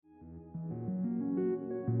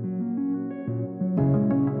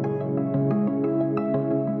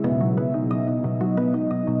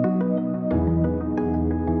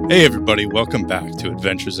Hey everybody, welcome back to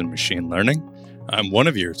Adventures in Machine Learning. I'm one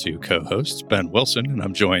of your two co-hosts, Ben Wilson, and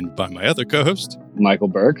I'm joined by my other co-host, Michael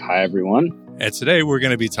Burke. Hi everyone. And today we're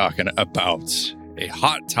going to be talking about a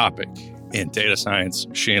hot topic in data science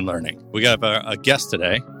machine learning. We got a guest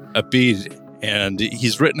today, Abid, and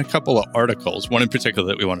he's written a couple of articles, one in particular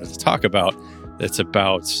that we wanted to talk about, that's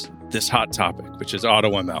about this hot topic, which is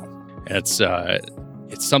AutoML.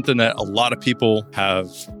 And it's something that a lot of people have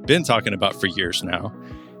been talking about for years now.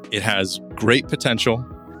 It has great potential,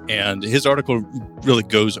 and his article really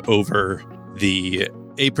goes over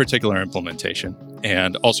a particular implementation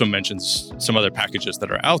and also mentions some other packages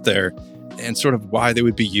that are out there and sort of why they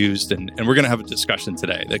would be used. And we're going to have a discussion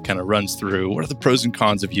today that kind of runs through what are the pros and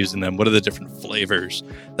cons of using them, what are the different flavors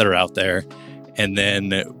that are out there. And then,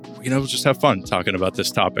 we'll just have fun talking about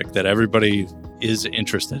this topic that everybody is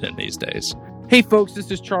interested in these days. Hey folks,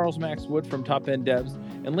 this is Charles Max Wood from Top End Devs,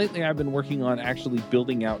 and lately I've been working on actually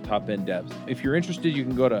building out Top End Devs. If you're interested, you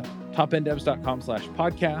can go to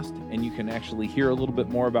topenddevs.com/podcast, and you can actually hear a little bit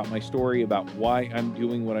more about my story about why I'm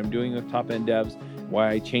doing what I'm doing with Top End Devs,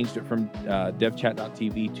 why I changed it from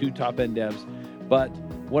devchat.tv to Top End Devs. But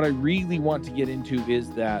what I really want to get into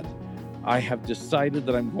is that I have decided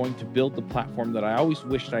that I'm going to build the platform that I always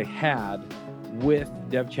wished I had with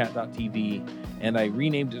devchat.tv, and I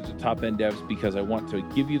renamed it to Top End Devs because I want to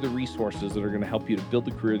give you the resources that are going to help you to build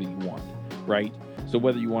the career that you want, right? So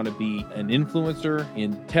whether you want to be an influencer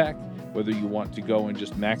in tech, whether you want to go and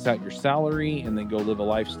just max out your salary and then go live a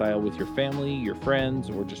lifestyle with your family, your friends,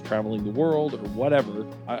 or just traveling the world or whatever,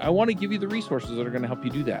 I want to give you the resources that are going to help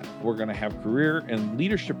you do that. We're going to have career and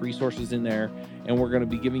leadership resources in there, and we're going to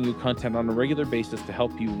be giving you content on a regular basis to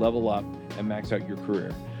help you level up and max out your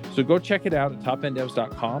career. So go check it out at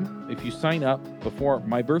topenddevs.com. If you sign up before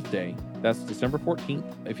my birthday, that's December 14th.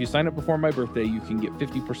 If you sign up before my birthday, you can get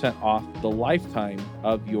 50% off the lifetime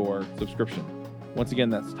of your subscription. Once again,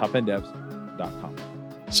 that's topenddevs.com.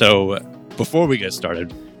 So before we get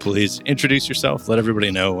started, please introduce yourself. Let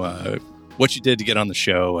everybody know what you did to get on the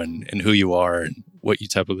show and who you are and what you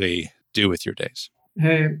typically do with your days.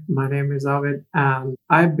 Hey, my name is Avid, and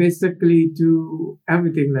I basically do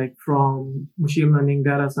everything like from machine learning,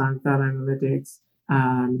 data science, data analytics,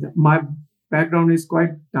 and my background is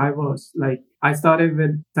quite diverse. Like I started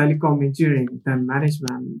with telecom engineering, then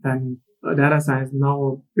management, then data science,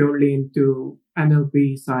 now purely into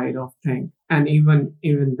NLP side of things. And even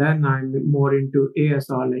then I'm more into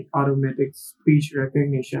ASR, like automatic speech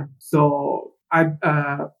recognition. So I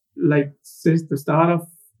since the start of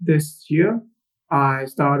this year, I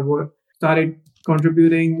started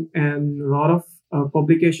contributing in a lot of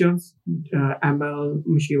publications, ML,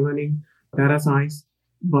 machine learning, data science.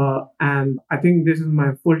 And I think this is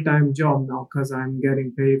my full-time job now because I'm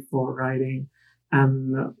getting paid for writing,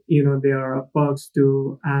 and there are perks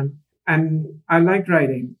too. And I like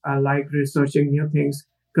writing. I like researching new things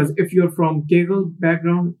because if you're from Kaggle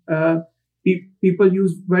background, people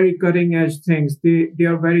use very cutting-edge things. They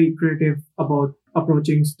are very creative about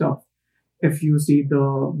approaching stuff. If you see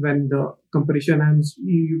when the competition ends,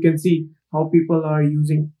 you can see how people are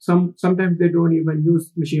using sometimes they don't even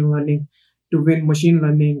use machine learning to win machine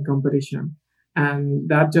learning competition. And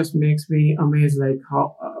that just makes me amazed, like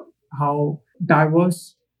how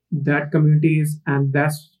diverse that community is. And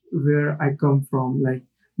that's where I come from. Like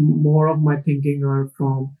more of my thinking are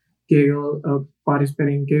from Kaggle,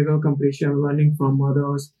 participating in Kaggle competition, learning from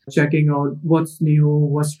others, checking out what's new,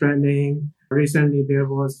 what's trending. Recently, there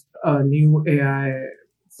was a new AI,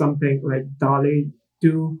 something like DALL-E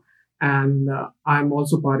 2, and I'm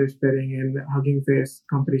also participating in Hugging Face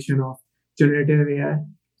competition of generative AI.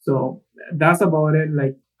 So that's about it.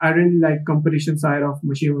 Like I really like competition side of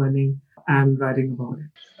machine learning and writing about it.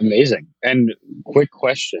 Amazing. And quick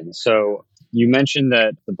question. So you mentioned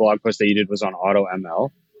that the blog post that you did was on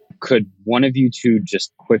AutoML. Could one of you two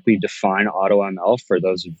just quickly define AutoML for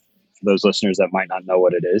those listeners that might not know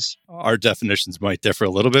what it is? Our definitions might differ a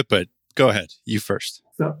little bit, but go ahead. You first.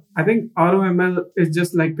 So I think AutoML is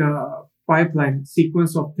just like a pipeline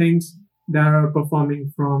sequence of things that are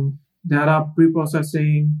performing from data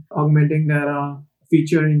pre-processing, augmenting data,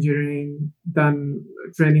 feature engineering, then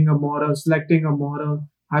training a model, selecting a model,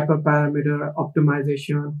 hyperparameter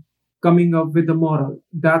optimization, coming up with a model.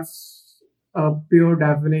 That's a pure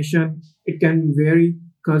definition. It can vary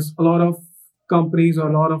because a lot of companies or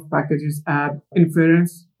a lot of packages add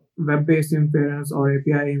inference, web-based inference or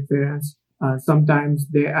API inference. Sometimes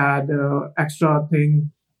they add extra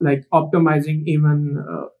thing like optimizing. Even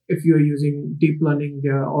if you're using deep learning,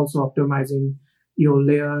 they're also optimizing your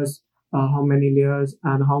layers, how many layers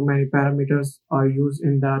and how many parameters are used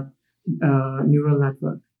in that neural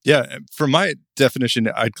network. Yeah, for my definition,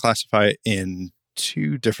 I'd classify it in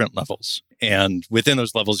two different levels. And within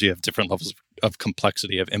those levels, you have different levels of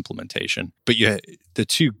complexity of implementation. But the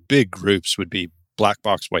two big groups would be black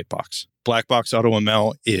box, white box. Black box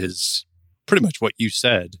AutoML is pretty much what you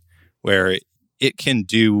said, where it can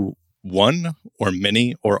do one or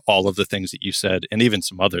many or all of the things that you said, and even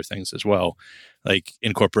some other things as well, like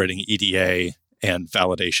incorporating EDA and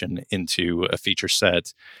validation into a feature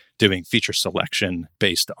set, doing feature selection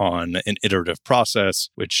based on an iterative process,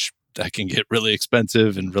 which that can get really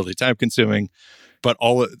expensive and really time consuming. But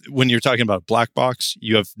when you're talking about black box,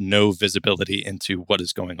 you have no visibility into what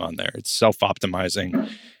is going on there. It's self-optimizing.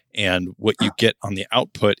 And what you get on the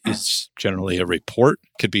output is generally a report,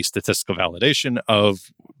 could be statistical validation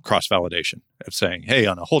of cross-validation of saying, hey,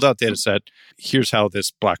 on a holdout data set, here's how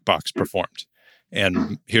this black box performed.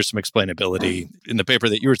 And here's some explainability. In the paper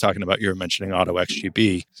that you were talking about, you were mentioning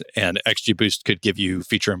AutoXGB, and XGBoost could give you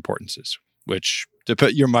feature importances, which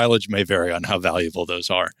your mileage may vary on how valuable those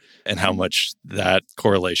are and how much that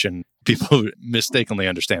correlation people mistakenly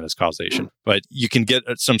understand as causation. But you can get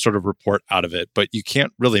some sort of report out of it, but you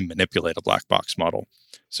can't really manipulate a black box model.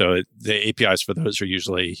 So the APIs for those are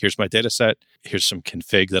usually, here's my data set, here's some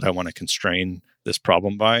config that I want to constrain this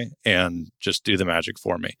problem by, and just do the magic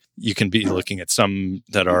for me. You can be looking at some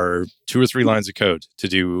that are 2 or 3 lines of code to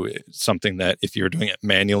do something that if you're doing it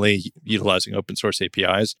manually utilizing open source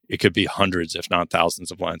APIs, it could be hundreds, if not thousands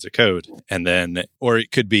of lines of code. And then, or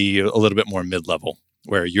it could be a little bit more mid-level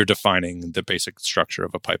where you're defining the basic structure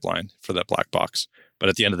of a pipeline for that black box. But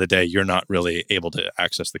at the end of the day, you're not really able to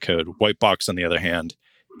access the code. White box, on the other hand,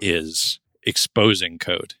 is exposing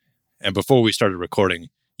code. And before we started recording,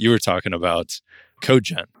 you were talking about code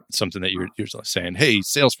gen, something that you're saying, hey,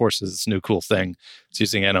 Salesforce is this new cool thing. It's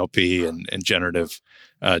using NLP and generative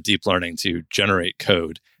deep learning to generate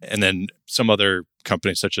code. And then some other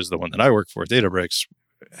companies, such as the one that I work for, Databricks,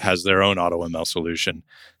 has their own AutoML solution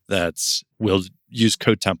that will use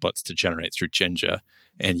code templates to generate through Jinja.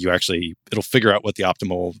 And it'll figure out what the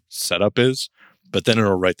optimal setup is, but then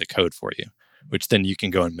it'll write the code for you, which then you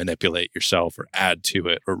can go and manipulate yourself or add to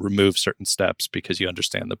it or remove certain steps because you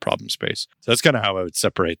understand the problem space. So that's kind of how I would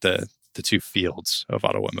separate the two fields of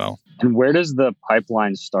AutoML. And where does the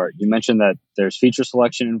pipeline start? You mentioned that there's feature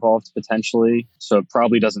selection involved potentially, so it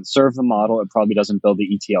probably doesn't serve the model. It probably doesn't build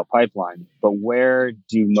the ETL pipeline. But where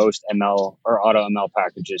do most ML or AutoML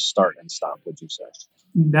packages start and stop, would you say?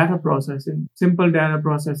 Data processing, simple data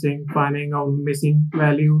processing, finding out missing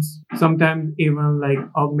values, sometimes even like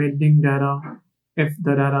augmenting data. If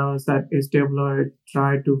the data set is deployed,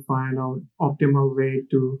 try to find out optimal way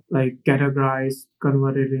to categorize,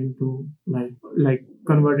 convert it into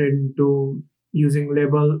using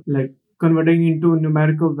label, converting into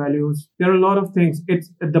numerical values. There are a lot of things.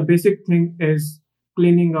 It's the basic thing is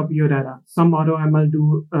cleaning up your data. Some AutoML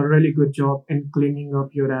do a really good job in cleaning up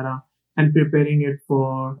your data and preparing it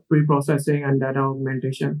for pre-processing and data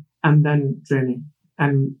augmentation, and then training.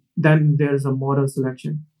 And then there's a model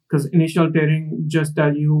selection, because initial training just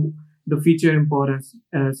tell you the feature importance.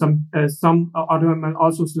 Some AutoML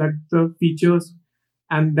also select the features,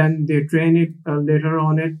 and then they train it later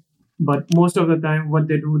on it. But most of the time, what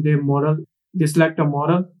they do, they select a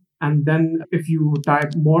model, and then if you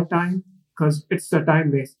type more time, because it's a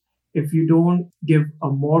time waste. If you don't give a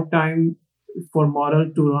more time for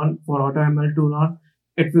model to run, for AutoML to run,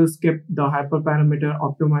 it will skip the hyperparameter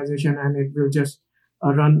optimization and it will just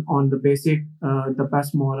run on the basic, the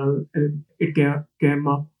best model it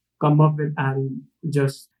come up with, and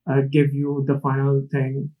just give you the final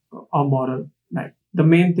thing, a model. Like the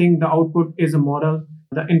main thing, the output is a model,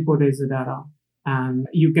 the input is the data, and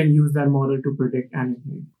you can use that model to predict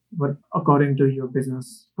anything, but according to your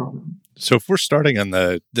business problem. So if we're starting on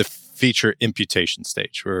the feature imputation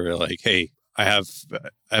stage, where we're like, hey, I have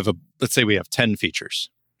let's say we have 10 features.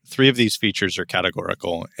 3 of these features are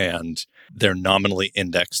categorical and they're nominally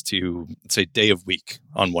indexed to, let's say, day of week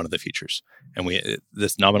on one of the features. And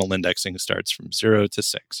this nominal indexing starts from 0 to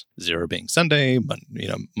 6, 0 being Sunday,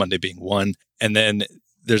 Monday being 1. And then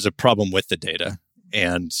there's a problem with the data.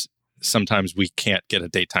 And sometimes we can't get a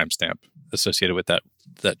date timestamp associated with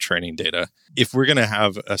that training data. If we're going to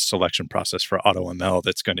have a selection process for AutoML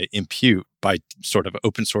that's going to impute by sort of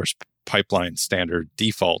open source pipeline standard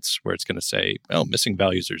defaults, where it's going to say, well, missing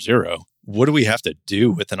values are 0, what do we have to do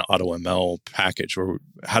with an AutoML package? Or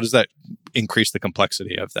how does that increase the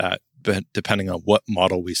complexity of that, depending on what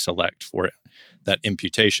model we select for that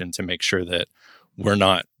imputation, to make sure that we're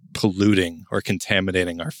not polluting or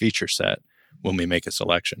contaminating our feature set when we make a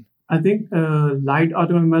selection? I think Light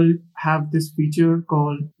AutoML have this feature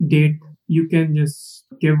called date you can just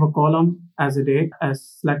give a column as a date,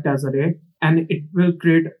 select as a date, and it will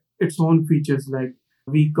create its own features like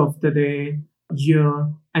week of the day, year,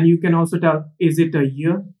 and you can also tell, is it a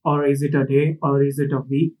year or is it a day or is it a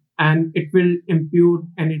week? And it will impute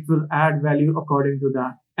and it will add value according to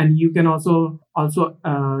that. And you can also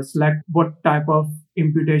select what type of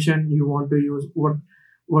imputation you want to use,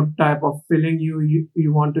 what type of filling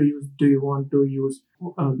you want to use. Do you want to use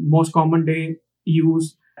most common day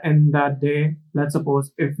use in that day? Let's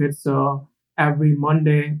suppose if it's every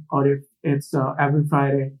Monday or if it's every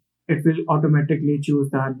Friday, it will automatically choose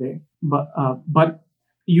that day. But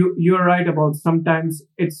you're right about sometimes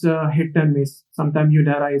it's a hit and miss. Sometimes your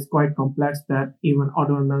data is quite complex that even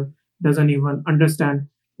AutoML doesn't even understand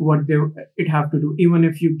what it have to do. Even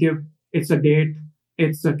if you give it's a date,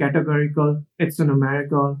 it's a categorical, it's a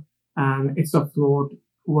numerical, and it's a float,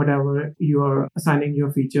 whatever you're assigning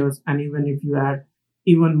your features. And even if you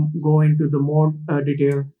even go into the more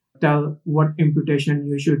detail, tell what imputation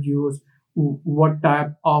you should use, what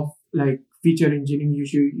type of like feature engineering you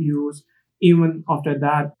should use. Even after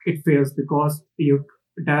that, it fails because your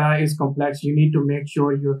data is complex. You need to make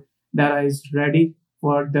sure your data is ready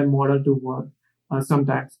for the model to work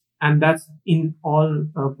sometimes. And that's in all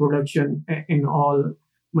production, in all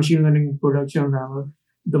machine learning production level.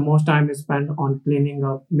 The most time is spent on cleaning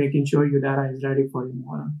up, making sure your data is ready for your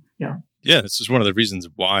model. Yeah. Yeah, this is one of the reasons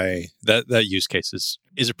why that use case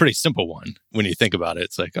is a pretty simple one. When you think about it,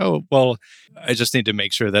 it's like, oh, well, I just need to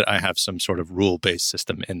make sure that I have some sort of rule-based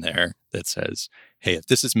system in there that says, hey, if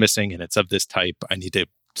this is missing and it's of this type, I need to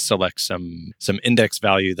select some index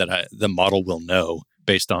value that the model will know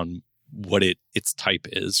based on what its type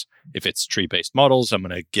is. If it's tree-based models, I'm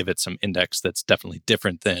going to give it some index that's definitely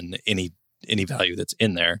different than any value that's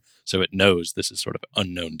in there. So it knows this is sort of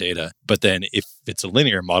unknown data. But then if it's a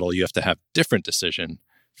linear model, you have to have different decision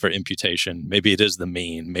for imputation. Maybe it is the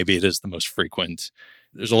mean, maybe it is the most frequent.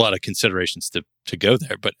 There's a lot of considerations to go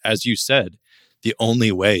there. But as you said, the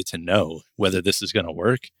only way to know whether this is going to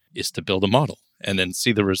work is to build a model and then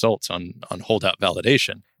see the results on holdout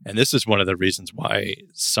validation. And this is one of the reasons why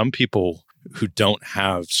some people who don't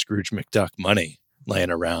have Scrooge McDuck money laying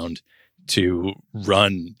around to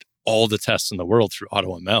run all the tests in the world through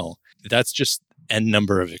AutoML, that's just n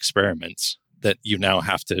number of experiments that you now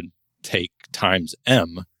have to take times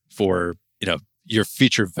m for, your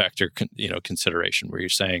feature vector, consideration, where you're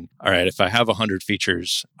saying, all right, if I have 100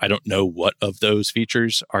 features, I don't know what of those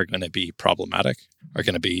features are going to be problematic, are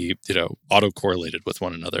going to be, auto-correlated with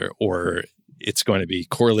one another, or it's going to be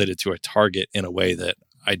correlated to a target in a way that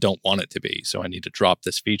I don't want it to be. So I need to drop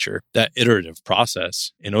this feature. That iterative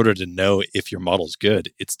process, in order to know if your model's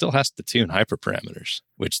good, it still has to tune hyperparameters,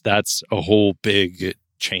 which that's a whole big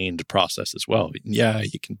chained process as well. Yeah,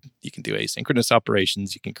 you can do asynchronous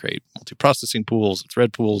operations, you can create multi-processing pools,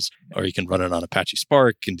 thread pools, or you can run it on Apache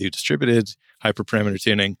Spark and do distributed hyperparameter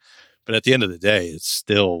tuning. But at the end of the day, it's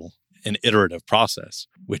still an iterative process,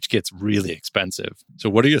 which gets really expensive. So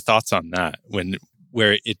what are your thoughts on that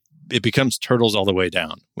where it becomes turtles all the way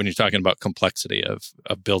down when you're talking about complexity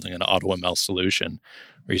of building an AutoML solution,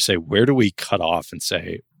 where you say, where do we cut off and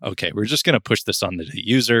say, okay, we're just going to push this on the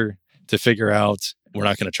user to figure out. We're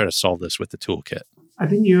not going to try to solve this with the toolkit. I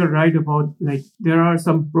think you're right about there are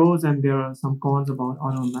some pros and there are some cons about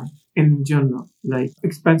AutoML in general, like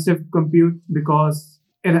expensive compute, because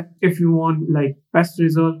if you want best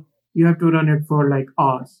result, you have to run it for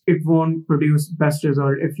hours. It won't produce best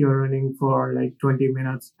result if you're running for 20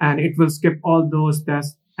 minutes, and it will skip all those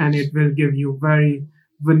tests and it will give you very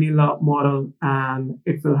vanilla model, and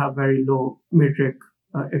it will have very low metric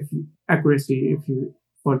accuracy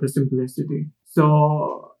for the simplicity.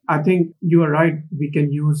 So I think you are right. We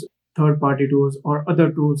can use third-party tools or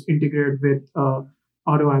other tools integrated with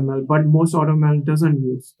AutoML, but most AutoML doesn't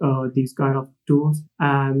use these kind of tools.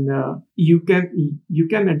 And you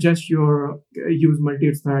can adjust use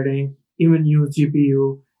multi-threading, even use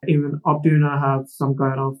GPU. Even Optuna have some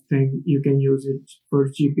kind of thing. You can use it for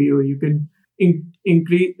GPU. You can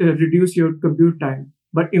reduce your compute time,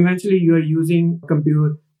 but eventually you are using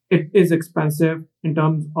compute. It is expensive in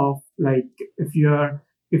terms of if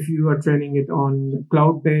you are training it on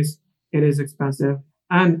cloud based, it is expensive.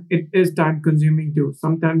 And it is time consuming too.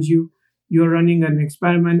 Sometimes you're running an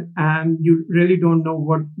experiment and you really don't know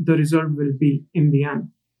what the result will be in the end.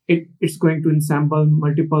 It's going to ensemble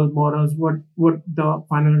multiple models, what the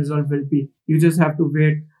final result will be. You just have to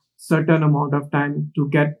wait certain amount of time to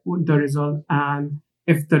get the result. And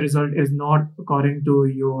if the result is not according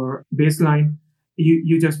to your baseline,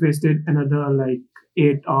 you just wasted another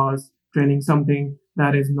 8 hours training something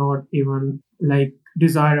that is not even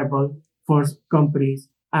desirable for companies.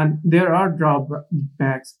 And there are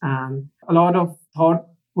drawbacks and a lot of thought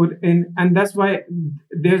put in. And that's why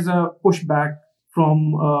there's a pushback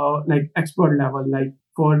from like expert level, like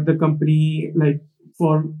for the company, like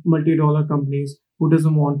for multi-dollar companies who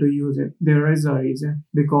doesn't want to use it. There is a reason,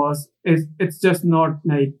 because it's just not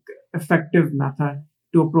like effective method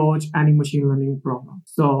to approach any machine learning problem.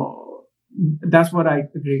 So that's what I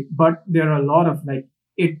agree. But there are a lot of like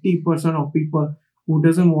 80% of people who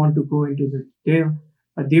doesn't want to go into the detail.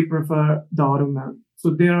 They prefer the AutoML.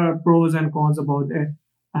 So there are pros and cons about it.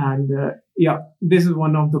 And this is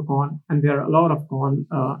one of the con. And there are a lot of con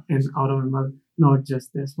in AutoML, not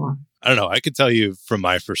just this one. I don't know. I could tell you from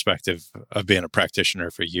my perspective of being a practitioner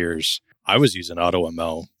for years, I was using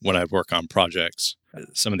AutoML when I'd work on projects.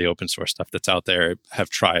 Some of the open source stuff that's out there have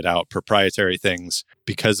tried out proprietary things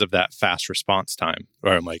because of that fast response time,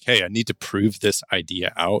 where I'm like, hey, I need to prove this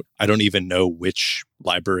idea out. I don't even know which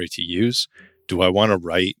library to use. Do I want to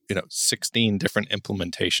write, 16 different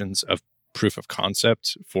implementations of proof of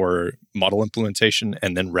concept for model implementation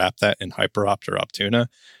and then wrap that in HyperOpt or Optuna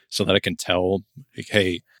so that I can tell, like,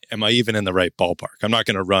 hey, am I even in the right ballpark? I'm not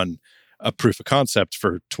going to run a proof of concept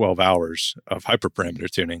for 12 hours of hyperparameter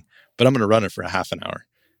tuning, but I'm going to run it for a half an hour.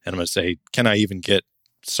 And I'm going to say, can I even get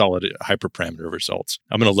solid hyperparameter results?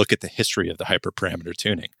 I'm going to look at the history of the hyperparameter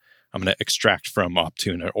tuning. I'm going to extract from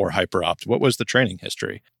Optuna or HyperOpt. What was the training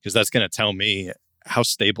history? Because that's going to tell me, how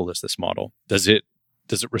stable is this model? Does it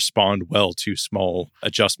respond well to small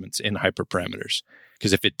adjustments in hyperparameters?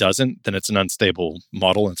 Because if it doesn't, then it's an unstable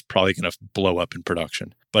model and it's probably going to blow up in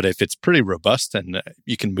production. But if it's pretty robust and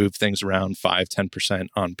you can move things around 5-10%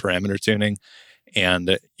 on parameter tuning,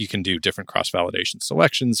 and you can do different cross-validation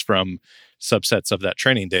selections from subsets of that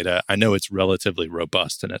training data, I know it's relatively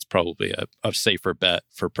robust and it's probably a safer bet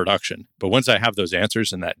for production. But once I have those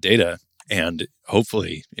answers and that data, and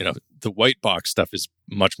hopefully, the white box stuff is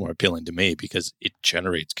much more appealing to me because it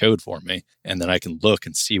generates code for me. And then I can look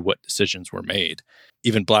and see what decisions were made.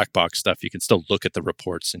 Even black box stuff, you can still look at the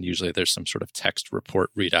reports. And usually there's some sort of text report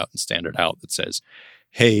readout and standard out that says,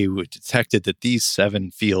 hey, we detected that these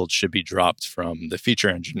 7 fields should be dropped from the feature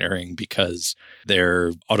engineering because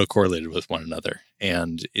they're autocorrelated with one another.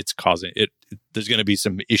 And it's causing it. There's going to be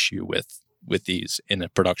some issue with these in a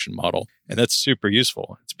production model. And that's super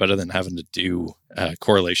useful. It's better than having to do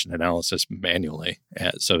correlation analysis manually.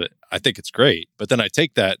 So I think it's great. But then I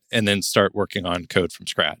take that and then start working on code from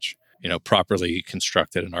scratch, properly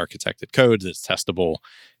constructed and architected code that's testable,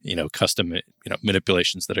 custom,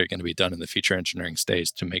 manipulations that are going to be done in the feature engineering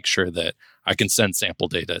stage to make sure that I can send sample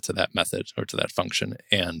data to that method or to that function,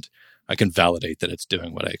 and I can validate that it's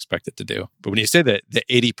doing what I expect it to do. But when you say that the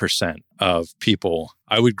 80% of people,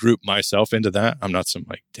 I would group myself into that. I'm not some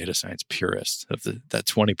like data science purist of that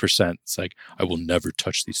 20%. It's like, I will never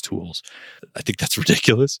touch these tools. I think that's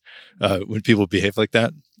ridiculous when people behave like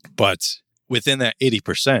that. But within that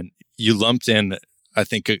 80%, you lumped in, I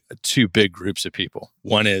think, 2 big groups of people.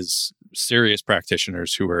 One is serious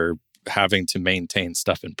practitioners who are having to maintain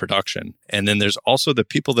stuff in production. And then there's also the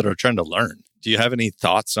people that are trying to learn. Do you have any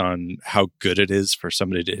thoughts on how good it is for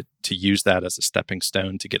somebody to use that as a stepping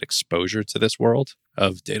stone to get exposure to this world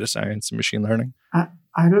of data science and machine learning?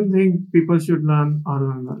 I don't think people should learn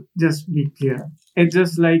AutoML. Just be clear. It's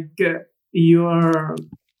just like you're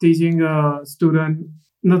teaching a student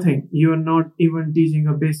nothing. You're not even teaching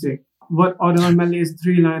a basic. What AutoML is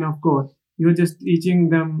 3 lines of code. You're just teaching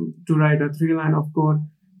them to write a 3 line of code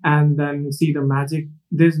and then see the magic.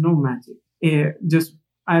 There's no magic.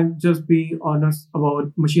 I'm just being honest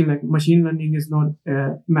about machine learning. Machine learning is not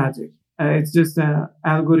magic. It's just an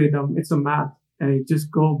algorithm. It's a math.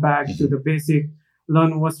 Just go back to the basic,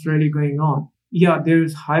 learn what's really going on. Yeah, there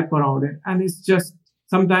is hype around it. And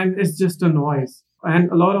sometimes it's just a noise.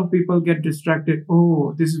 And a lot of people get distracted.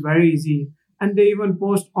 Oh, this is very easy. And they even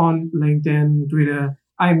post on LinkedIn, Twitter,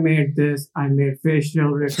 I made this. I made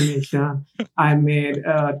facial recognition. I made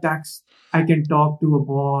text. I can talk to a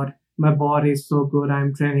bot. My bot is so good.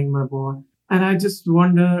 I'm training my bot. And I just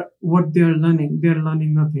wonder what they're learning. They're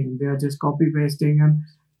learning nothing. They're just copy pasting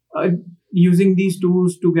and using these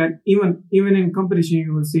tools to get, even in competition,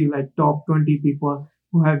 you will see like top 20 people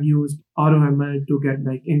who have used AutoML to get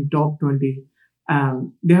like in top 20.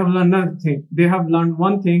 They have learned nothing. They have learned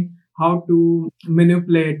one thing, how to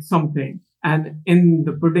manipulate something. And in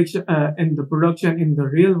the production, in the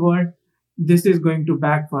real world, this is going to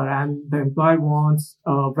backfire, and the employer wants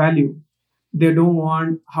value. They don't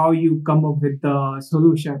want how you come up with the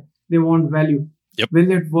solution. They want value. Yep.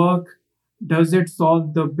 Will it work? Does it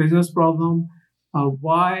solve the business problem?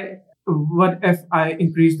 Why what if I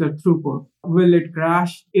increase the throughput? Will it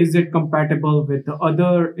crash? Is it compatible with the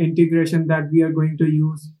other integration that we are going to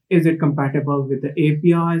use? Is it compatible with the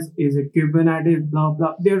APIs? Is it Kubernetes? Blah,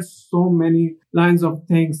 blah. There's so many lines of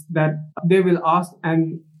things that they will ask,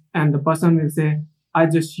 and the person will say, I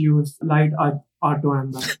just use light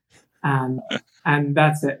AutoML. And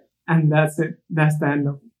that's it. And that's it. That's the end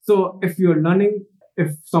of it. So if you're learning,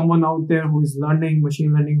 if someone out there who is learning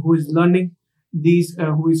machine learning, who is learning these,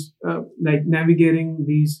 who is like navigating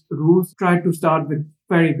these rules, try to start with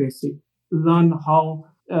very basic. Learn how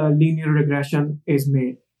linear regression is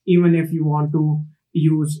made. Even if you want to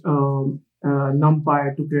use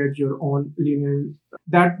NumPy to create your own linear,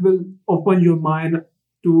 that will open your mind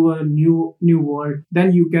to a new world.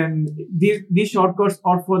 Then you can, these shortcuts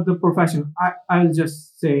are for the profession. I'll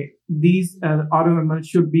just say these AutoML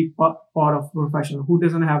should be part of profession who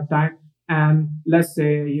doesn't have time. And let's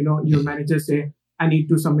say, your manager say, I need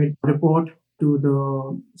to submit a report to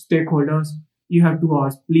the stakeholders. You have to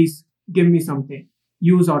ask, please give me something.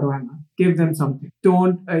 Use AutoML. Give them something.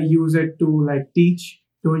 Don't use it to like teach.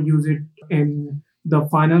 Don't use it in the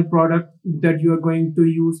final product that you are going to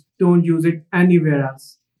use. Don't use it anywhere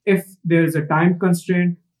else. If there's a time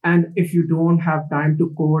constraint and if you don't have time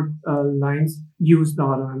to code lines, use the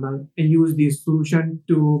AutoML and use the solution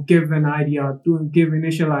to give an idea, to give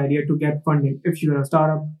initial idea to get funding. If you're a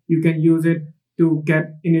startup, you can use it to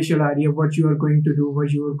get initial idea what you are going to do,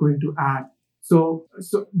 what you are going to add. So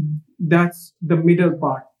that's the middle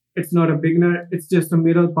part. It's not a beginner. It's just the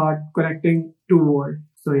middle part connecting two worlds.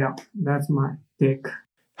 So yeah, that's my take.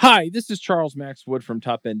 Hi, this is Charles Max Wood from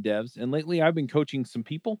Top End Devs, and lately I've been coaching some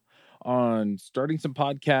people on starting some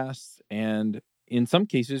podcasts and in some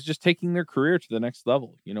cases just taking their career to the next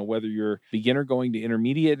level. Whether you're beginner going to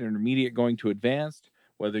intermediate going to advanced,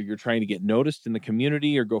 whether you're trying to get noticed in the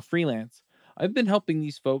community or go freelance, I've been helping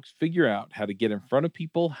these folks figure out how to get in front of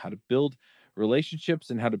people, how to build relationships,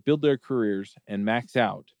 and how to build their careers and max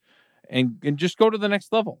out and just go to the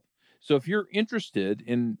next level. So if you're interested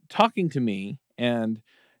in talking to me and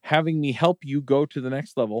having me help you go to the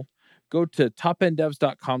next level, go to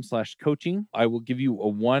topenddevs.com/coaching. I will give you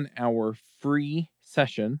a 1-hour free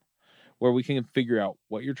session where we can figure out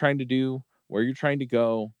what you're trying to do, where you're trying to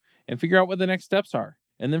go, and figure out what the next steps are.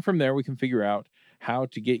 And then from there, we can figure out how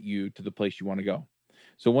to get you to the place you want to go.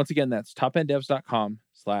 So once again, that's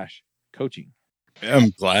topenddevs.com/coaching. I'm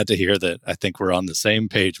glad to hear that. I think we're on the same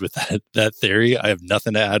page with that theory. I have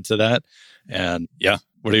nothing to add to that. And yeah,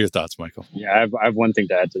 what are your thoughts, Michael? Yeah, I have one thing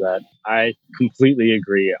to add to that. I completely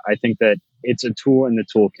agree. I think that it's a tool in the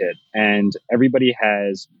toolkit, and everybody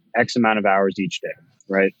has X amount of hours each day,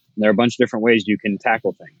 right? And there are a bunch of different ways you can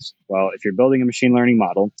tackle things. Well, if you're building a machine learning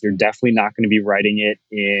model, you're definitely not going to be writing it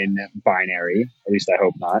in binary. At least I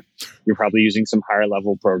hope not. You're probably using some higher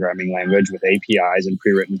level programming language with APIs and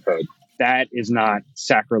pre-written code. That is not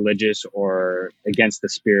sacrilegious or against the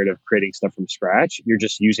spirit of creating stuff from scratch. You're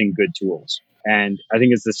just using good tools. And I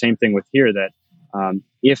think it's the same thing with here that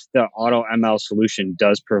if the AutoML solution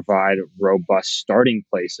does provide robust starting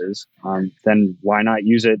places, then why not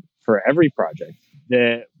use it for every project?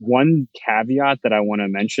 The one caveat that I want to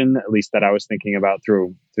mention, at least that I was thinking about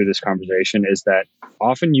through this conversation, is that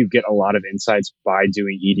often you get a lot of insights by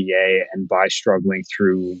doing EDA and by struggling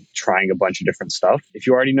through trying a bunch of different stuff. If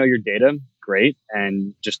you already know your data, great,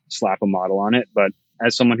 and just slap a model on it. But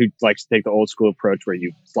as someone who likes to take the old school approach where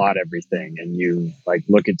you plot everything and you like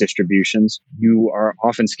look at distributions, you are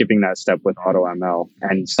often skipping that step with AutoML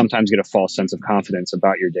and sometimes get a false sense of confidence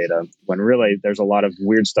about your data when really there's a lot of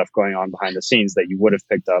weird stuff going on behind the scenes that you would have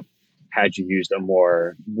picked up had you used a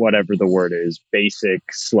more, whatever the word is, basic,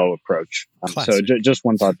 slow approach. So just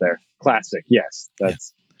one thought there. Classic. Yes.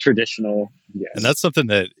 That's traditional. Yes. And that's something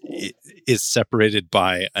that is separated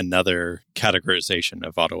by another categorization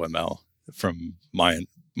of AutoML from my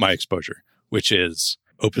exposure, which is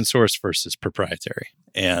open source versus proprietary.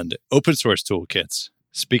 And open source toolkits,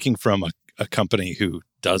 speaking from a company who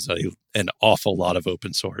does an awful lot of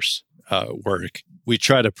open source work, we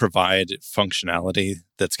try to provide functionality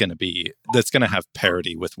that's going to have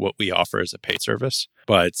parity with what we offer as a paid service.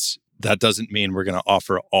 But that doesn't mean we're going to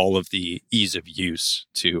offer all of the ease of use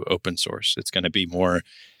to open source. It's going to be more,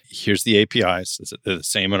 here's the APIs. They're the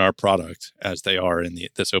same in our product as they are in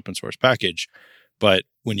this open source package. But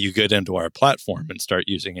when you get into our platform and start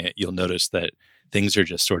using it, you'll notice that things are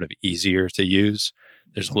just sort of easier to use.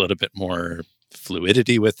 There's a little bit more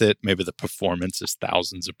fluidity with it. Maybe the performance is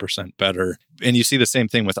thousands of % better. And you see the same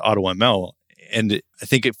thing with AutoML. And I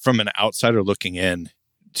think from an outsider looking in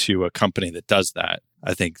to a company that does that,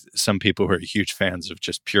 I think some people who are huge fans of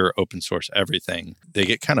just pure open source everything, they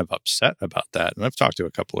get kind of upset about that. And I've talked to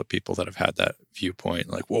a couple of people that have had that viewpoint,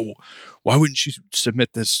 like, well, why wouldn't you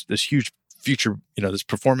submit this huge feature, this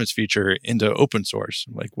performance feature into open source?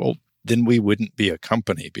 I'm like, well, then we wouldn't be a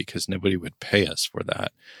company because nobody would pay us for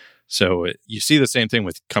that. So you see the same thing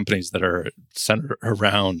with companies that are centered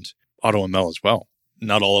around AutoML as well.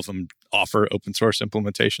 Not all of them offer open source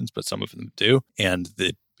implementations, but some of them do. And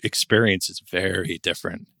the experience is very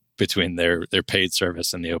different between their paid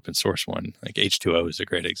service and the open source one. Like H2O is a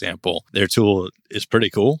great example. Their tool is pretty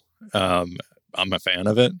cool. I'm a fan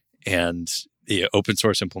of it. And the open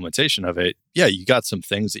source implementation of it, yeah, you got some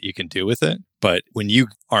things that you can do with it. But when you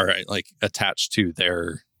are like attached to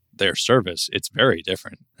their service, it's very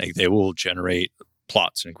different. Like they will generate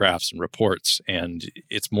plots and graphs and reports, and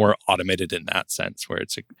it's more automated in that sense where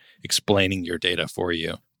it's explaining your data for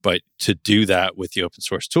you. But to do that with the open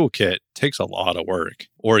source toolkit takes a lot of work,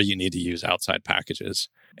 or you need to use outside packages.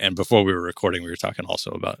 And before we were recording, we were talking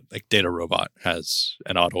also about like DataRobot has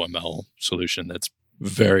an AutoML solution that's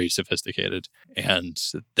very sophisticated, and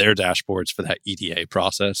their dashboards for that EDA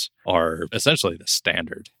process are essentially the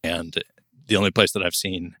standard. And the only place that I've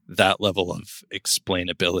seen that level of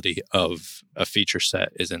explainability of a feature set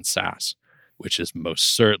is in SAS, which is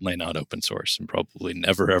most certainly not open source and probably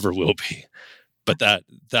never, ever will be. But that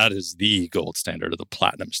is the gold standard or the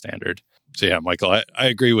platinum standard. So yeah, Michael, I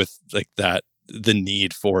agree with like that, the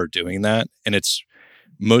need for doing that. And it's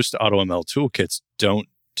most AutoML toolkits don't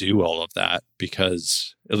do all of that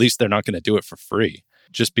because at least they're not going to do it for free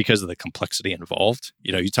just because of the complexity involved.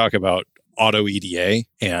 You talk about auto EDA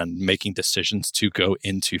and making decisions to go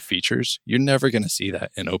into features. You're never going to see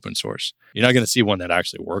that in open source. You're not going to see one that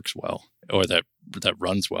actually works well or that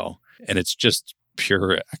runs well. And it's just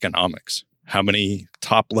pure economics. How many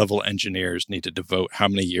top level engineers need to devote how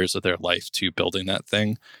many years of their life to building that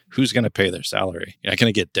thing? Who's going to pay their salary? You're not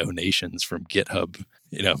going to get donations from GitHub,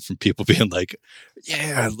 from people being like,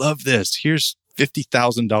 yeah, I love this. Here's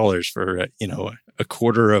 $50,000 for,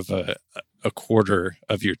 a quarter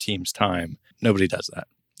of your team's time. Nobody does that.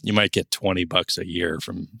 You might get $20 a year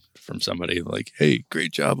from somebody like, hey,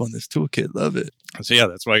 great job on this toolkit. Love it. So yeah,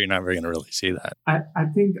 that's why you're never going to really see that. I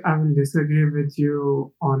think I will disagree with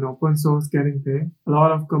you on open source getting paid. A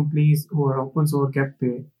lot of companies who are open source get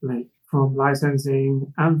paid, like from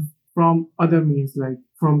licensing and from other means, like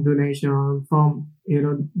from donation, from,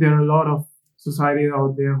 there are a lot of society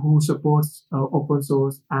out there who supports open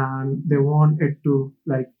source and they want it to,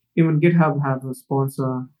 like, even GitHub have a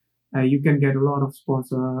sponsor. You can get a lot of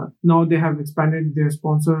sponsor. Now they have expanded their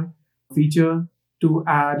sponsor feature to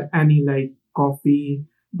add any like coffee,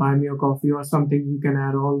 buy me a coffee or something. You can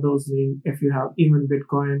add all those links. If you have even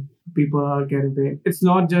Bitcoin, people are getting paid. It's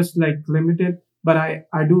not just like limited, but I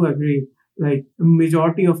do agree. Like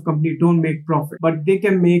majority of companies don't make profit, but they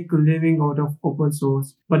can make a living out of open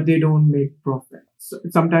source, but they don't make profit. So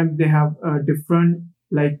sometimes they have a different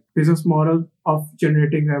like business model of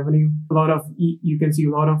generating revenue. You can see a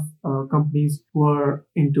lot of companies who are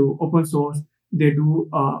into open source, they do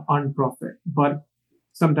earn profit, but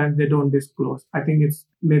sometimes they don't disclose. I think it's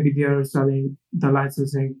maybe they are selling the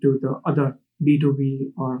licensing to the other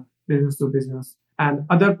B2B or business to business. And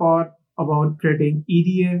other part about creating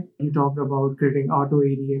EDA, you talked about creating auto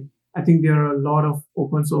EDA. I think there are a lot of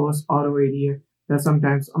open source auto EDA that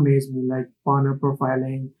sometimes amaze me, like partner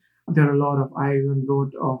profiling. There are a lot of, I even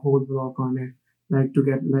wrote a whole blog on it, like to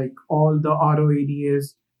get like all the auto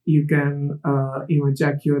EDAs. You can even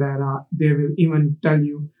check your data. They will even tell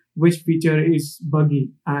you which feature is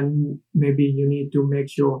buggy and maybe you need to make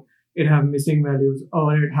sure it have missing values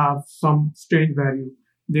or it have some strange value.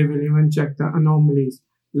 They will even check the anomalies.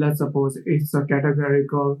 Let's suppose it's a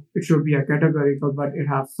categorical, it should be a categorical, but it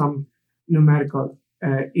has some numerical.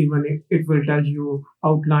 Even it will tell you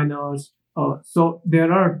outliners. So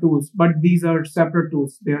there are tools, but these are separate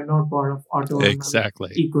tools. They are not part of auto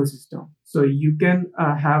ecosystem. So you can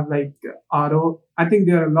have like auto. I think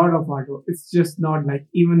there are a lot of auto. It's just not like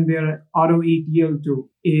even there are auto ETL too.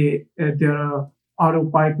 There are auto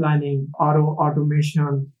pipelining, auto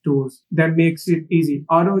automation tools that makes it easy.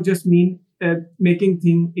 Auto just mean making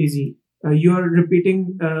things easy. You are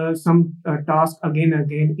repeating some task again and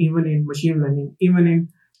again, even in machine learning, even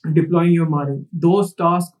in deploying your model. Those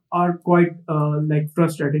tasks are quite like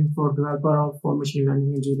frustrating for developer or for machine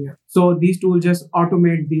learning engineer. So these tools just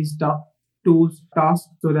automate these tasks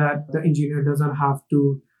so that the engineer doesn't have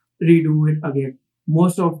to redo it again.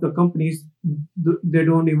 Most of the companies, they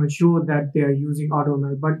don't even show that they are using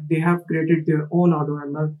AutoML, but they have created their own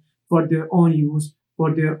AutoML for their own use,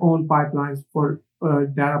 for their own pipelines, for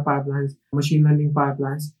data pipelines, machine learning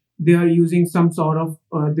pipelines. they are using some sort of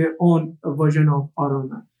their own version of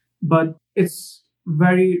AutoML, but it's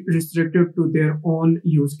very restrictive to their own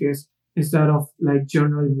use case instead of like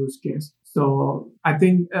general use case. So I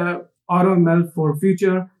think AutoML for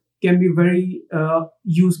future can be very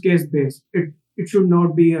use case based. It should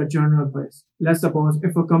not be a general based. Let's suppose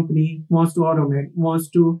if a company wants to automate, wants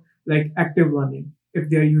to like active learning, if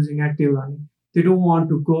they are using active learning, they don't want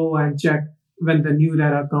to go and check when the new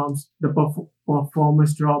data comes, the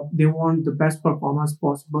performance drop. They want the best performance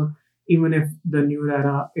possible, even if the new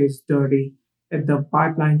data is dirty. The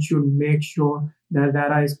pipeline should make sure that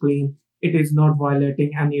data is clean. It is not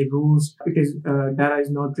violating any rules. It is data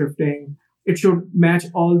is not drifting. It should match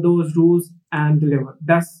all those rules and deliver.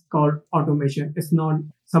 That's called automation. It's not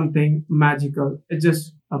something magical. It's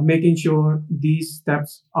just making sure these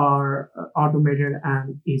steps are automated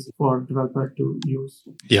and easy for developers to use.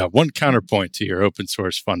 Yeah, one counterpoint to your open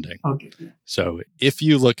source funding. Okay. So if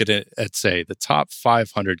you look at it at, say, the top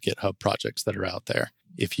 500 GitHub projects that are out there,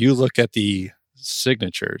 if you look at the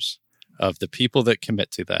signatures of the people that commit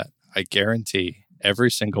to that, I guarantee every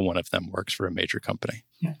single one of them works for a major company.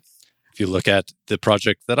 Yes. If you look at the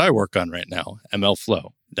project that I work on right now,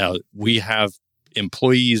 MLflow, now we have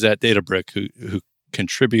employees at Databricks who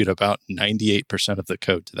contribute about 98% of the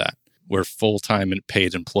code to that. We're full-time and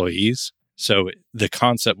paid employees. So the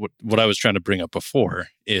concept, what I was trying to bring up before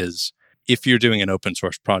is if you're doing an open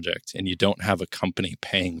source project and you don't have a company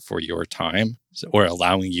paying for your time or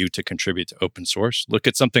allowing you to contribute to open source, look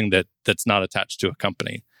at something that's not attached to a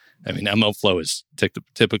company. I mean, MLflow is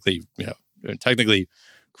typically, technically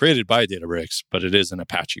created by Databricks, but it is an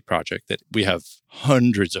Apache project that we have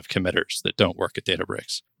hundreds of committers that don't work at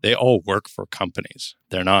Databricks. They all work for companies.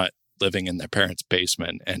 They're not living in their parents'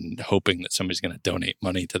 basement and hoping that somebody's going to donate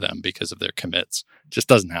money to them because of their commits. It just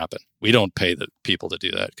doesn't happen. We don't pay the people to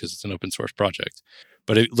do that because it's an open source project.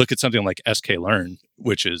 But look at something like sklearn,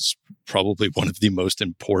 which is probably one of the most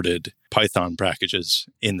imported Python packages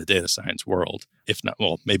in the data science world. If not,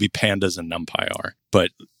 well, maybe Pandas and NumPy are. But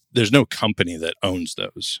there's no company that owns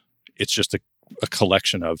those. It's just a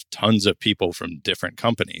collection of tons of people from different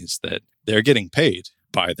companies that they're getting paid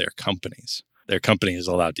by their companies. Their company is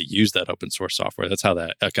allowed to use that open source software. That's how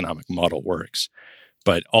that economic model works.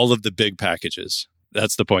 But all of the big packages,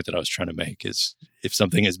 that's the point that I was trying to make, is if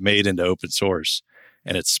something is made into open source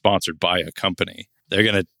and it's sponsored by a company,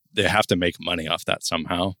 they have to make money off that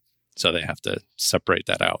somehow. So they have to separate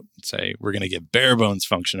that out and say, we're going to give bare bones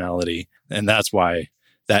functionality. And that's why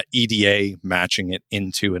that EDA matching it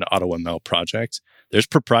into an AutoML project, there's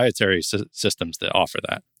proprietary systems that offer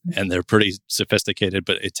that. And they're pretty sophisticated,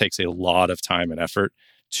 but it takes a lot of time and effort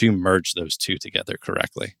to merge those two together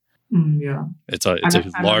correctly. Yeah. It's a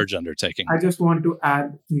large undertaking. I just want to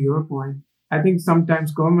add to your point. I think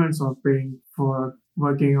sometimes governments are paying for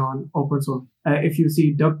working on open source. If you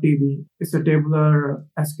see DuckDB, it's a tabular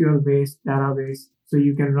SQL-based database. So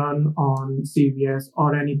you can run on CVS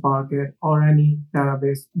or any Parquet or any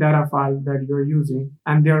database data file that you're using.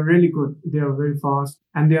 And they are really good. They are very fast.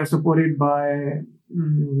 And they are supported by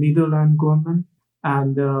Netherlands government.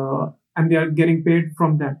 And they are getting paid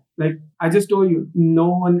from that. Like I just told you, no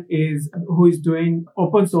one who is doing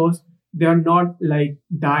open source. They are not like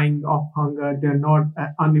dying of hunger. They're not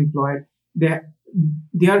unemployed.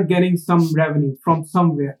 They are getting some revenue from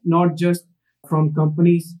somewhere, not just from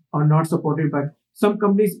companies or not supported by some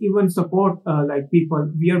companies even support like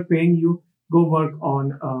people. We are paying you, go work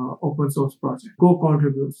on open source project, go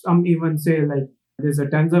contribute. Some even say like there's a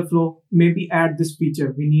TensorFlow, maybe add this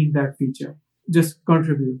feature. We need that feature. Just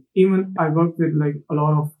contribute. Even I work with like a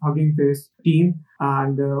lot of Hugging Face team,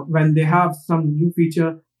 and when they have some new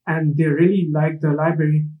feature and they really like the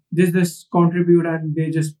library, they just contribute and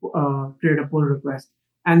they just create a pull request.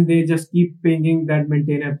 And they just keep pinging that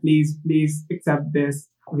maintainer, please accept this.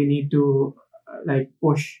 We need to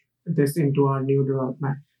push this into our new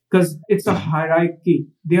development. Because it's a hierarchy.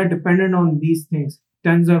 They are dependent on these things.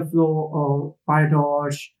 TensorFlow or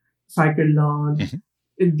PyTorch, Scikit-learn.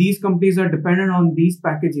 Mm-hmm. These companies are dependent on these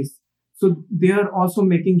packages. So they are also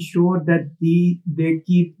making sure that they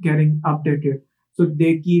keep getting updated. So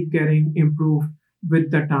they keep getting improved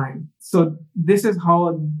with the time. So this is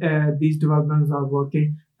how these developments are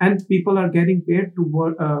working, and people are getting paid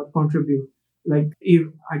to contribute. Like if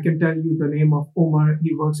I can tell you the name of Omar,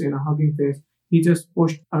 he works in a Hugging Face. He just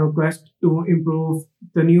pushed a request to improve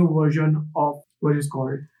the new version of what is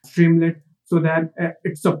called Streamlit, so that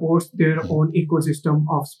it supports their own ecosystem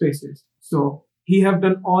of spaces. So he have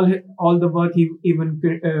done all the work. He even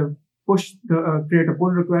pushed create a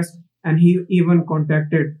pull request, and he even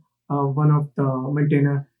contacted one of the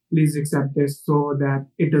maintainer, please accept this so that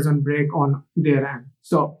it doesn't break on their end.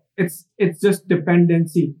 So it's just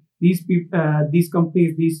dependency. These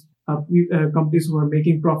companies, companies who are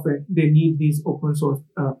making profit, they need these open source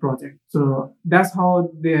projects. So that's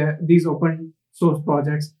how these open source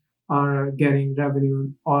projects are getting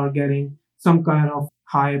revenue or getting some kind of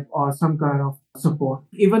hype or some kind of support.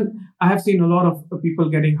 Even I have seen a lot of people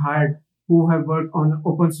getting hired who have worked on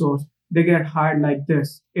open source. They get hired like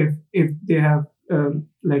this if they have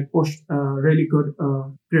like pushed really good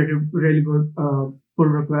creative, really good pull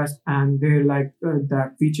request, and they like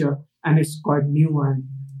that feature, and it's quite new and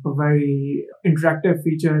a very interactive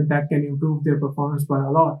feature that can improve their performance by a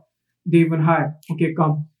lot. They even hire, okay,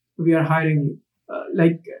 come, we are hiring you.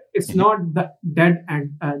 Like it's not the dead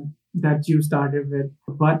end that you started with,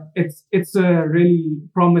 but it's a really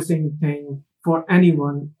promising thing for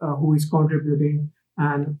anyone who is contributing,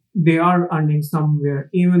 and they are earning somewhere.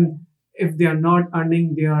 Even if they are not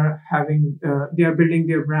earning, they are having they are building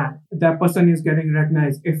their brand. That person is getting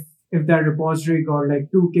recognized. If that repository got like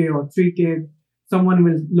 2K or 3K, someone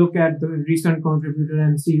will look at the recent contributor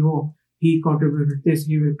and see, oh, he contributed this.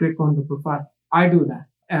 He will click on the profile. I do that.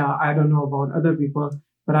 I don't know about other people,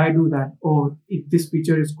 but I do that. Oh, this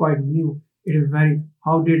feature is quite new. It is very,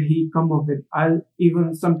 how did he come up with? I'll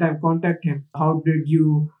even sometimes contact him. How did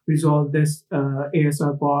you resolve this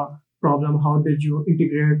ASR problem? How did you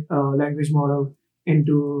integrate language model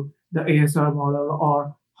into the ASR model,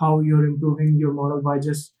 or how you're improving your model by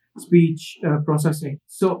just speech processing?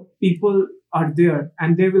 So people are there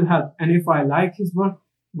and they will help. And if I like his work,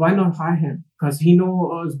 why not hire him? Because he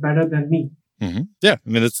knows better than me. Mm-hmm. Yeah, I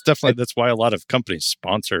mean, that's why a lot of companies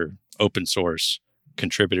sponsor open source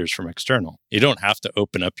contributors from external. You don't have to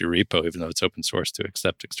open up your repo, even though it's open source, to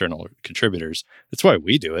accept external contributors. That's why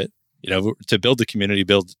we do it. To build a community,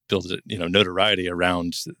 build notoriety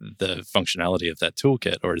around the functionality of that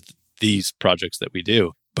toolkit or these projects that we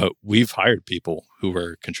do. But we've hired people who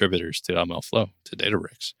were contributors to MLflow, to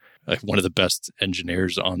Databricks. Like one of the best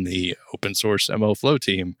engineers on the open source MLflow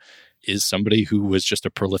team is somebody who was just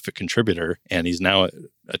a prolific contributor, and he's now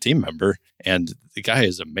a team member. And the guy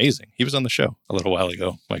is amazing. He was on the show a little while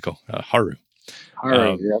ago, Michael, Haru.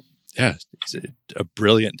 Yep. Yeah, he's a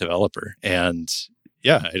brilliant developer. And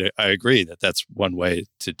yeah, I agree that that's one way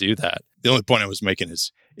to do that. The only point I was making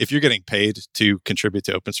is if you're getting paid to contribute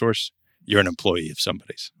to open source, you're an employee of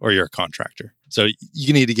somebody's or you're a contractor. So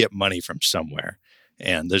you need to get money from somewhere.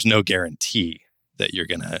 And there's no guarantee that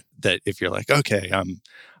that if you're like, okay,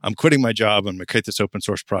 I'm quitting my job, I'm going to create this open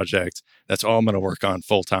source project, that's all I'm going to work on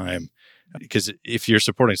full time. Because if you're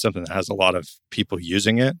supporting something that has a lot of people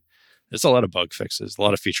using it, there's a lot of bug fixes, a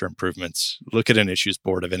lot of feature improvements. Look at an issues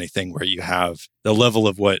board of anything where you have the level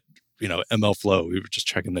of what, MLflow, we were just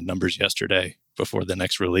checking the numbers yesterday before the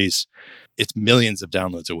next release. It's millions of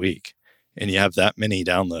downloads a week. And you have that many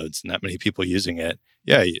downloads and that many people using it.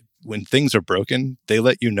 Yeah, when things are broken, they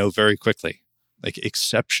let you know very quickly, like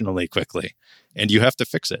exceptionally quickly, and you have to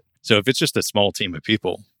fix it. So if it's just a small team of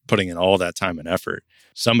people putting in all that time and effort,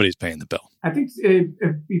 somebody's paying the bill. I think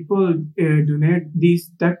if people donate, these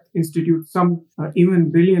tech institutes, some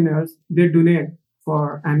even billionaires, they donate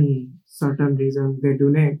for any certain reason. They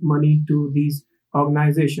donate money to these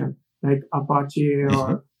organizations like Apache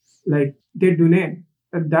or like they donate.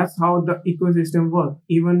 That's how the ecosystem works.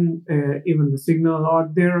 Even the Signal, or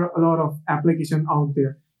there are a lot of applications out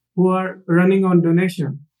there who are running on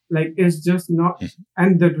donation. Like it's just not,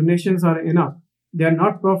 and the donations are enough. They are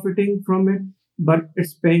not profiting from it, but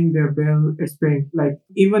it's paying their bill. It's paying, like,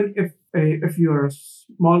 even if you're a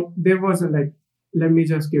small, there was let me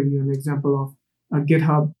just give you an example of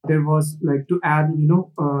GitHub. There was like to add,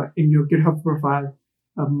 in your GitHub profile,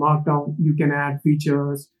 Markdown, you can add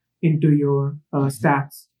features into your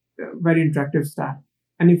stats, very interactive stat.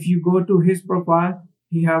 And if you go to his profile,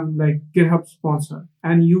 he have like GitHub sponsor,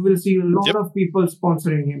 and you will see a lot of people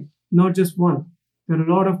sponsoring him, not just one. There are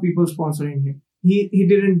a lot of people sponsoring him. He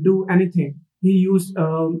didn't do anything. He used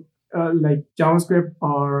like JavaScript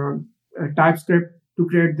or TypeScript to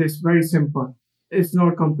create this very simple. It's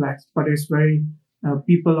not complex, but it's very,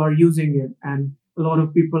 people are using it, and a lot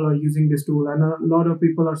of people are using this tool, and a lot of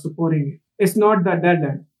people are supporting it. It's not that dead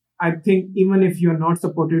end. I think even if you're not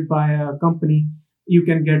supported by a company, you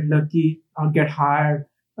can get lucky or get hired,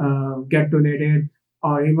 get donated,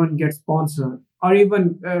 or even get sponsored, or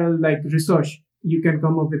even like research. You can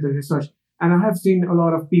come up with the research. And I have seen a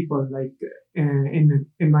lot of people like in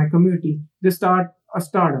my community, they start a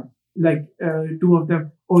startup. Like two of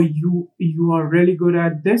them, oh, you are really good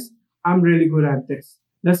at this. I'm really good at this.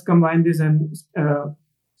 Let's combine this and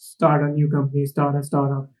start a new company, start a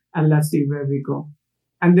startup, and let's see where we go.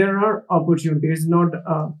 And there are opportunities. Not,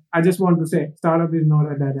 I just want to say, startup is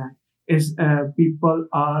not a dead end. is people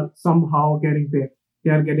are somehow getting paid.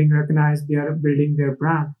 They are getting recognized. They are building their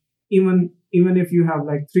brand. Even if you have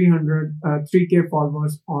like 3K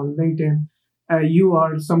followers on LinkedIn, you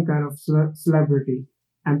are some kind of celebrity,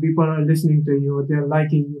 and people are listening to you. They're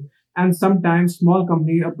liking you. And sometimes small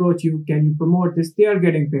company approach you. Can you promote this? They are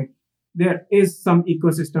getting paid. There is some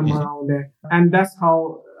ecosystem around it, and that's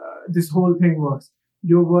how this whole thing works.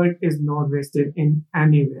 Your work is not wasted in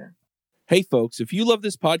anywhere. Hey, folks, if you love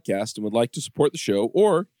this podcast and would like to support the show,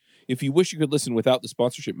 or if you wish you could listen without the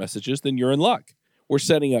sponsorship messages, then you're in luck. We're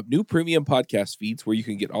setting up new premium podcast feeds where you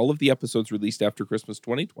can get all of the episodes released after Christmas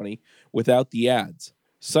 2020 without the ads.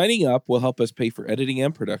 Signing up will help us pay for editing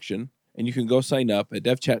and production, and you can go sign up at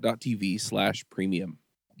devchat.tv/premium.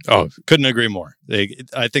 Oh, couldn't agree more.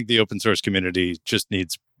 I think the open source community just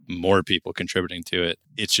needs more people contributing to it.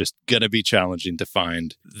 It's just going to be challenging to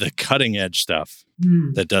find the cutting edge stuff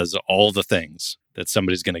that does all the things that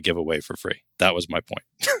somebody's going to give away for free. That was my point.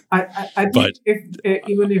 I think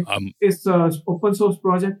even if it's an open source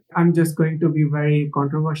project, I'm just going to be very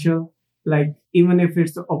controversial. Like, even if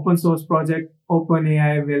it's an open source project,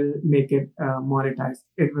 OpenAI will make it monetized.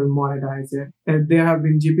 It will monetize it. And there have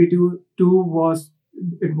been GPT-2 was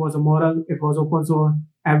a model. It was open source.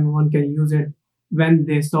 Everyone can use it. When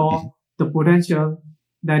they saw the potential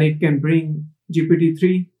that it can bring,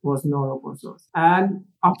 GPT-3 was not open source. And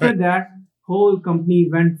after that, whole company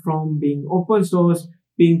went from being open source,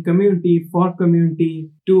 being community for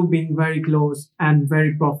community, to being very close and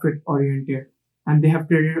very profit oriented. And they have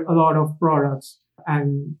created a lot of products.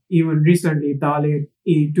 And even recently,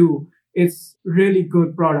 DALL-E 2, it's really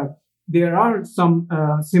good product. There are some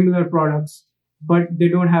similar products, but they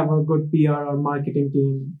don't have a good PR or marketing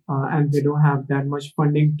team, and they don't have that much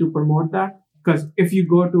funding to promote that. Because if you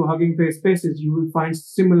go to Hugging Face Spaces, you will find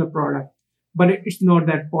similar product, but it's not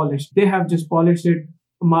that polished. They have just polished it,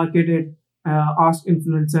 marketed, asked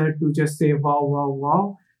influencer to just say wow, wow,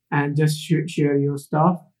 wow, and just share your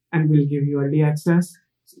stuff, and we'll give you early access,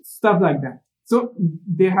 stuff like that. So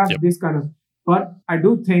they have this kind of, but I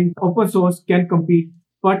do think open source can compete,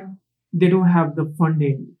 but they don't have the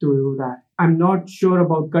funding to do that. I'm not sure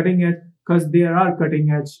about cutting edge, because there are cutting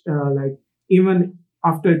edge, like even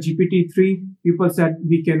after GPT-3, people said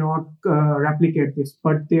we cannot replicate this,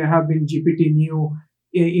 but there have been GPT-Neo,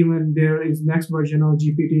 even there is next version of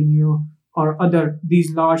GPT-Neo or other,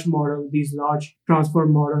 these large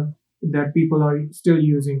transform model that people are still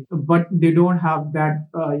using, but they don't have that,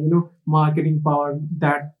 marketing power,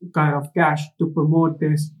 that kind of cash to promote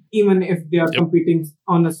this, even if they are competing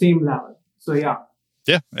on the same level. So, yeah.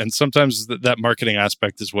 Yeah, and sometimes that marketing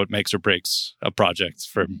aspect is what makes or breaks a project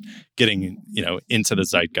from getting, into the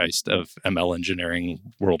zeitgeist of ML engineering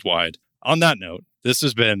worldwide. On that note, this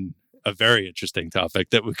has been a very interesting topic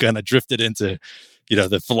that we kind of drifted into,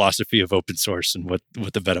 the philosophy of open source and what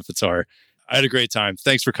the benefits are. I had a great time.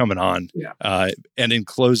 Thanks for coming on. Yeah. And in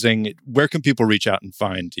closing, where can people reach out and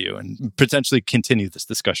find you and potentially continue this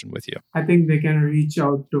discussion with you? I think they can reach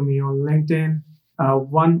out to me on LinkedIn.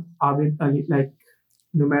 One Abid Ali, like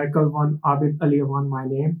numerical one, Abid Ali one, my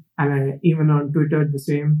name. And even on Twitter, the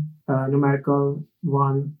same, numerical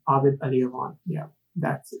one, Abid Ali one. Yeah,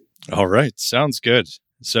 that's it. All right. Sounds good.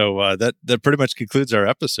 So that pretty much concludes our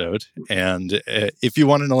episode. And if you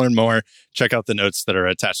want to learn more, check out the notes that are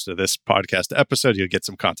attached to this podcast episode. You'll get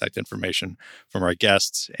some contact information from our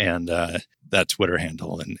guests and that Twitter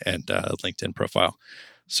handle and LinkedIn profile.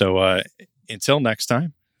 So until next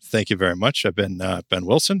time, thank you very much. I've been Ben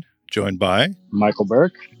Wilson, joined by Michael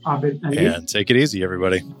Burke. Abid Ali. And take it easy,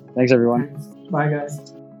 everybody. Thanks, everyone. Bye, guys.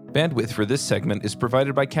 Bandwidth for this segment is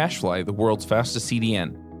provided by CacheFly, the world's fastest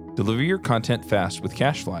CDN. Deliver your content fast with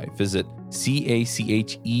CacheFly. Visit CacheFly.com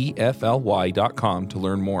to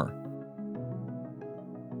learn more.